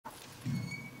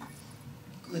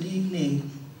Good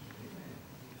evening.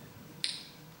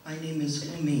 My name is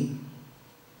Umi,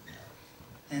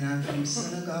 and I'm from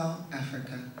Senegal,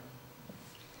 Africa.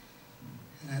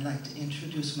 And I'd like to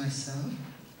introduce myself.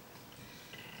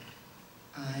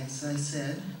 As I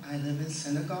said, I live in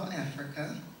Senegal,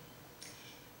 Africa,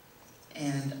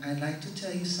 and I'd like to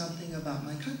tell you something about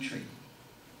my country.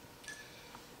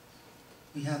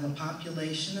 We have a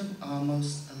population of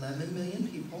almost 11 million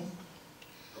people.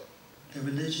 The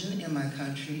religion in my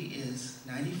country is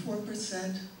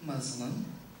 94% Muslim,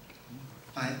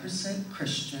 5%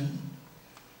 Christian,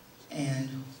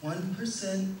 and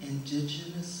 1%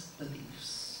 indigenous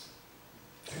beliefs.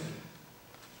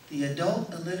 The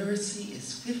adult illiteracy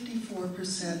is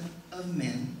 54% of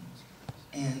men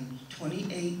and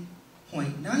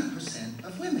 28.9%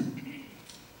 of women.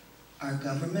 Our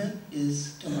government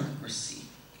is democracy.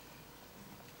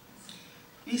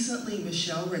 Recently,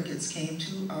 Michelle Ricketts came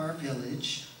to our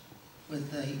village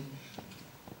with a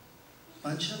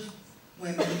bunch of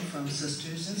women from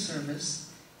Sisters in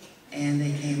Service, and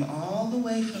they came all the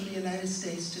way from the United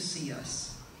States to see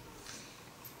us.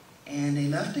 And they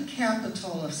left the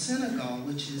capital of Senegal,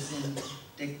 which is in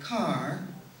Dakar,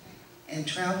 and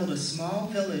traveled a small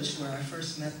village where I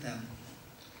first met them.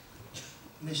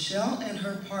 Michelle and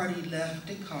her party left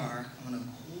Dakar on a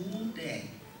cool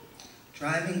day,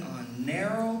 driving on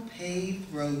narrow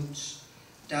paved roads,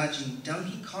 dodging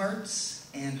donkey carts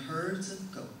and herds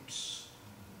of goats.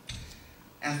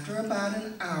 After about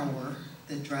an hour,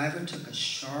 the driver took a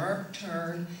sharp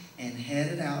turn and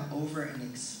headed out over an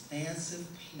expansive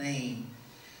plain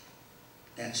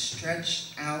that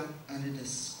stretched out under the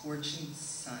scorching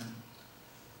sun.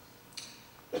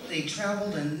 They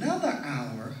traveled another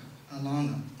hour along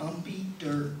a bumpy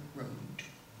dirt road.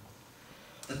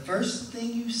 The first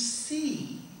thing you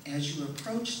see as you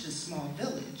approach this small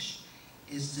village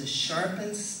is the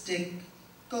sharpened stick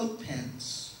goat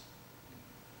pens.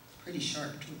 Pretty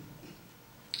sharp too.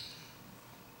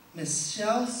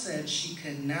 Michelle said she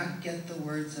could not get the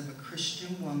words of a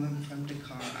Christian woman from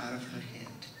Dakar out of her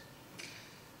head.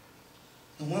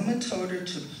 The woman told her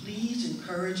to please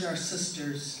encourage our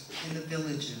sisters in the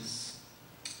villages.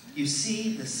 You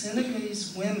see, the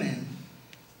Senegalese women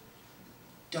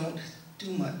don't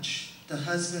do much. The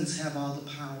husbands have all the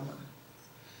power.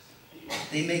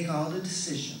 They make all the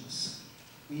decisions.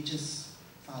 We just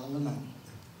follow along.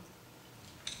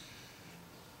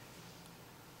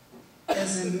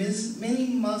 As in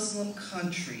many Muslim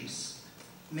countries,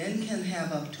 men can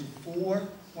have up to 4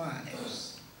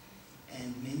 wives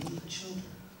and many children.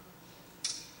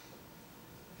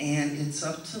 And it's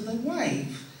up to the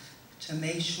wife to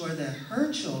make sure that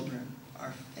her children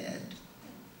are fed.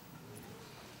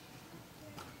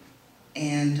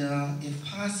 And if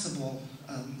possible,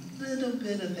 a little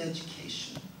bit of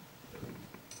education.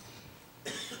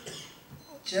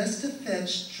 Just to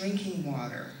fetch drinking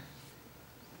water,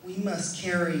 we must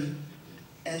carry,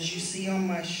 as you see on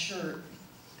my shirt,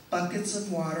 buckets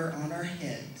of water on our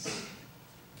heads.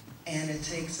 And it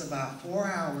takes about 4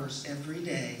 hours every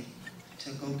day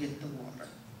to go get the water.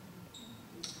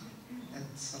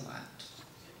 That's a lot.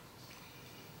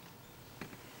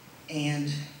 And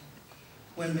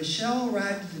when Michelle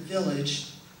arrived at the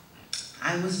village,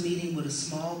 I was meeting with a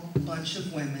small bunch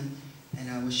of women,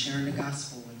 and I was sharing the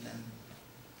gospel with them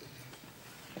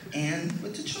and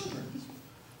with the children.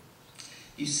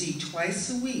 You see, twice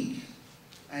a week,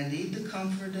 I leave the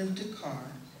comfort of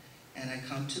Dakar, and I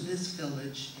come to this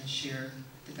village and share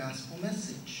the gospel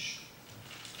message.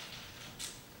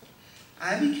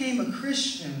 I became a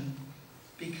Christian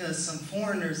because some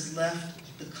foreigners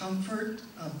left the comfort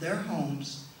of their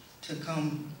homes to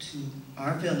come to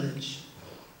our village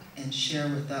and share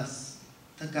with us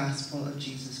the gospel of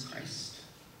Jesus Christ.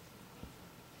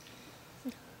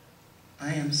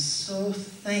 I am so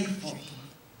thankful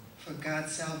for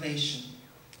God's salvation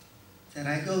that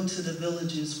I go to the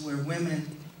villages where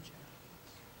women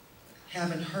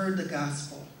haven't heard the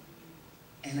gospel,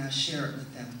 and I share it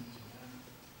with them.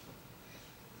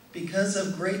 Because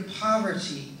of great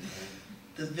poverty,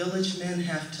 the village men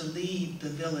have to leave the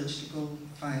village to go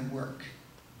find work.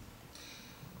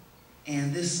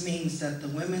 And this means that the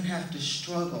women have to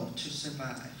struggle to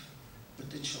survive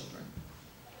with the children.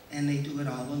 And they do it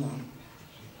all alone.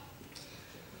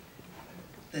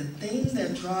 The thing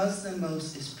that draws them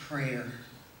most is prayer.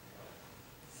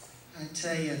 I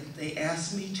tell you, they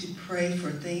ask me to pray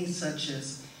for things such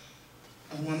as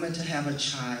a woman to have a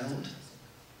child,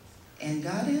 and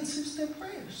God answers their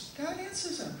prayers. God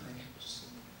answers our prayers.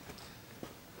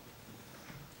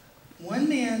 One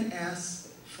man asked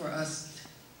for us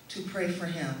to pray for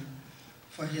him,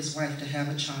 for his wife to have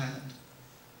a child,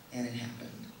 and it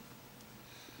happened.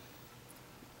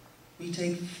 We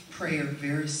take prayer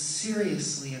very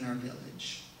seriously in our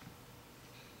village.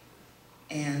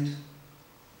 And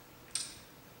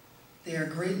they are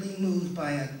greatly moved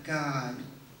by a God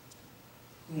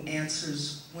who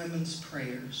answers women's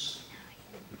prayers,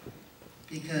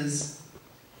 because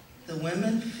the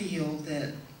women feel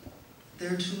that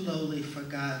they're too lowly for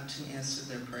God to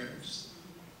answer their prayers,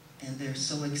 and they're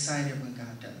so excited when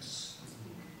God does.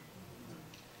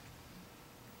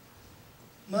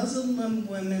 Muslim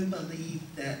women believe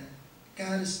that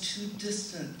God is too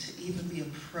distant to even be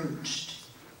approached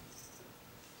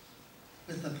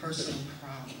with a personal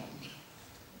problem.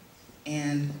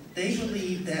 And they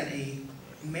believe that a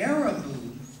Marabout,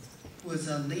 who is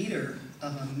a leader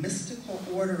of a mystical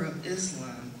order of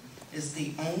Islam, is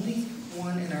the only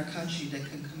one in our country that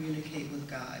can communicate with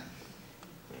God.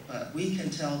 But we can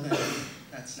tell them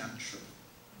that's not true,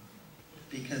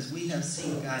 because we have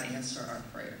seen God answer our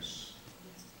prayers.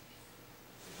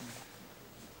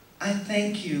 I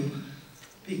thank you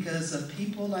because of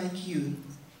people like you,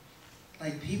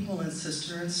 like people in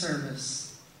Sister in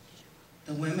Service,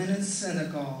 the women in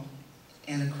Senegal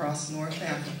and across North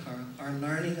Africa are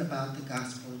learning about the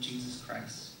gospel of Jesus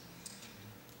Christ.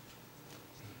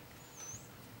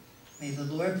 May the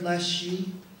Lord bless you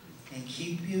and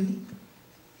keep you,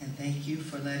 and thank you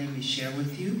for letting me share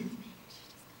with you.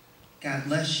 God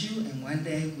bless you, and one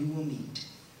day we will meet.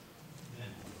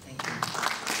 Thank you.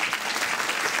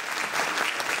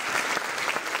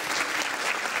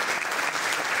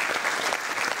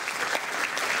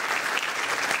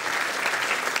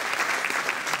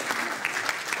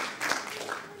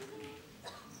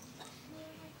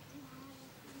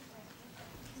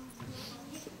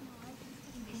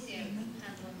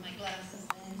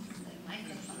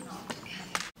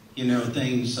 You know,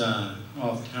 things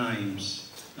oftentimes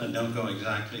don't go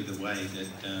exactly the way that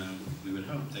we would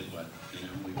hope they would. You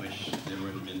know, we wish there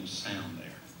would have been sound there.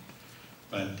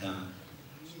 But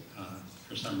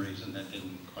for some reason that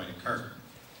didn't quite occur.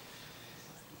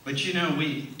 But you know,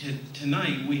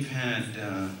 tonight we've had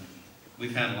a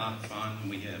lot of fun.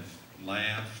 We have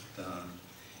laughed.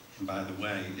 And by the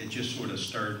way, it just sort of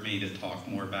stirred me to talk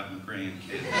more about my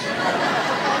grandkids.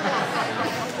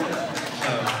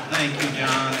 So thank you,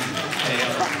 John and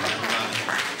Dale and everybody.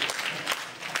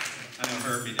 I know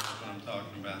Herbie knows what I'm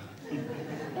talking about.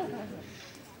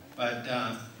 But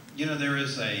you know,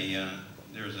 there's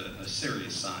a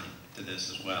serious side to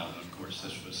this as well. And of course,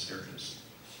 this was serious.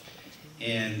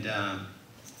 And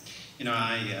you know,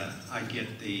 I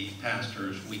get the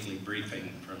pastor's weekly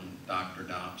briefing from Dr.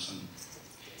 Dobson.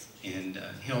 And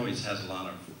he always has a lot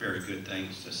of very good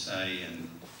things to say, and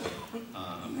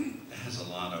has a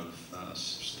lot of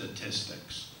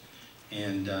statistics.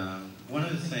 And one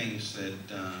of the things that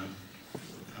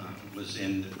was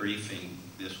in the briefing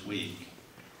this week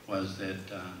was that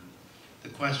the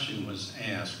question was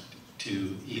asked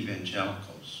to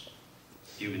evangelicals,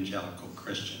 evangelical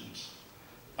Christians,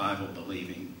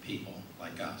 Bible-believing people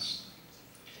like us.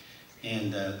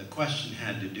 And the question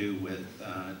had to do with,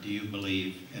 do you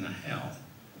believe in a hell,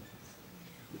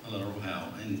 a literal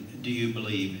hell? And do you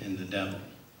believe in the devil,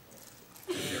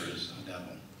 that there is a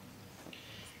devil?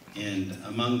 And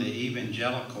among the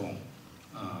evangelical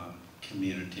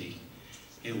community,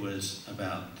 it was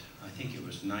about, I think it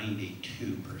was 92%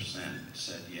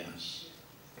 said yes.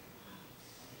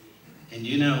 And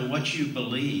you know, what you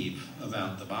believe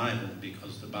about the Bible,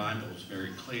 because the Bible is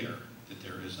very clear that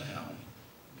there is a hell.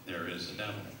 There is a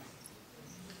devil.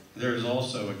 There is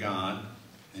also a God,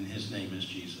 and his name is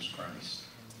Jesus Christ.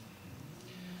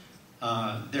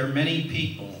 There are many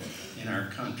people in our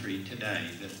country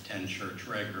today that attend church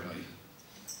regularly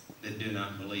that do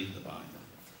not believe the Bible.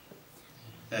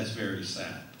 That's very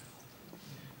sad.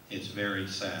 It's very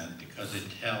sad because it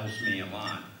tells me a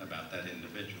lot about that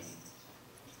individual.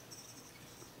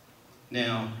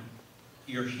 Now,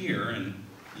 you're here, and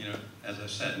you know, as I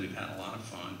said, we've had a lot of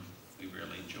fun. We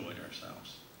really enjoyed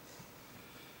ourselves.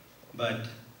 But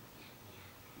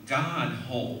God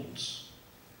holds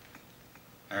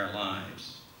our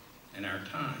lives and our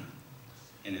time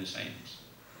in his hands.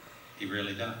 He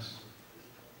really does.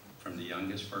 From the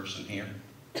youngest person here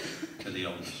to the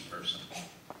oldest person.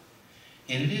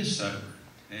 And it is sober.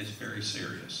 And it's very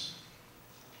serious.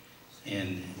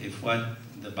 And if what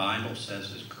the Bible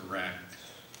says is correct,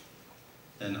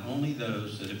 then only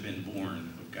those that have been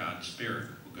born of God's Spirit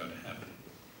will go to heaven.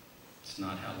 It's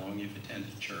not how long you've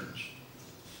attended church.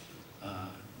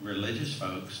 Religious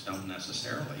folks don't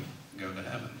necessarily go to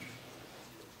heaven.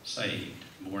 Saved,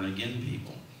 born-again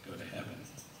people go to heaven.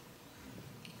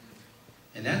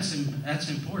 And that's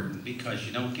important because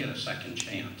you don't get a second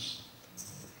chance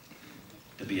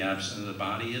To be absent of the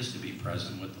body is to be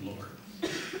present with the Lord.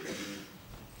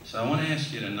 So I want to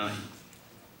ask you tonight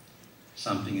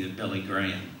something that Billy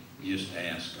Graham used to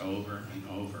ask over and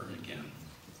over again.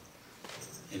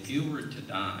 If you were to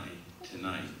die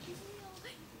tonight,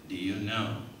 do you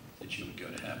know that you would go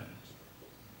to heaven?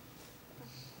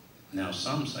 Now,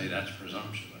 some say that's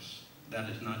presumptuous.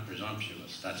 That is not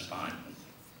presumptuous. That's Bible.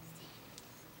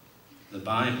 The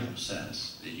Bible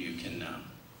says that you can know.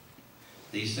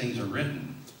 These things are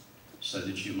written so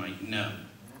that you might know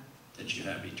that you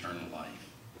have eternal life.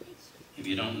 If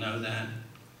you don't know that,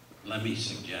 let me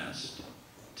suggest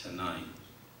tonight,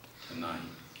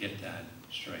 get that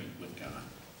straight with God.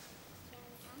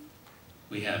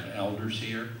 We have elders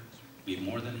here. Be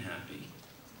more than happy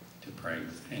to pray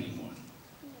with anyone.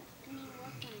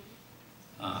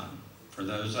 For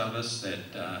those of us that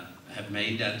have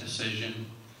made that decision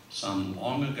some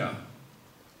long ago,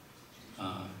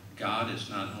 God is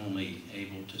not only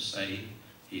able to save,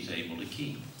 he's able to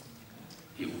keep.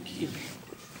 He will keep you.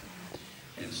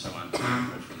 And so I'm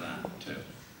thankful for that too.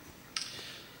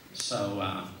 So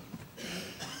I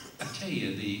tell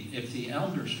you, if the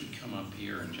elders would come up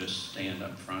here and just stand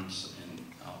up front, and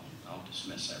I'll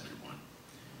dismiss everyone.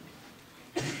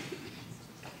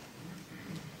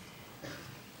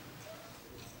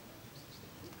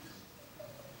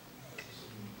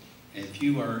 If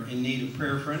you are in need of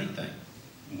prayer for anything,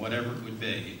 whatever it would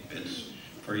be, if it's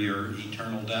for your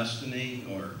eternal destiny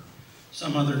or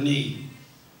some other need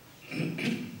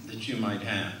that you might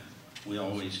have, we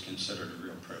always consider it a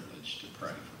real privilege to pray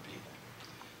for people.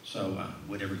 So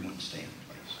would everyone stand,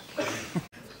 please?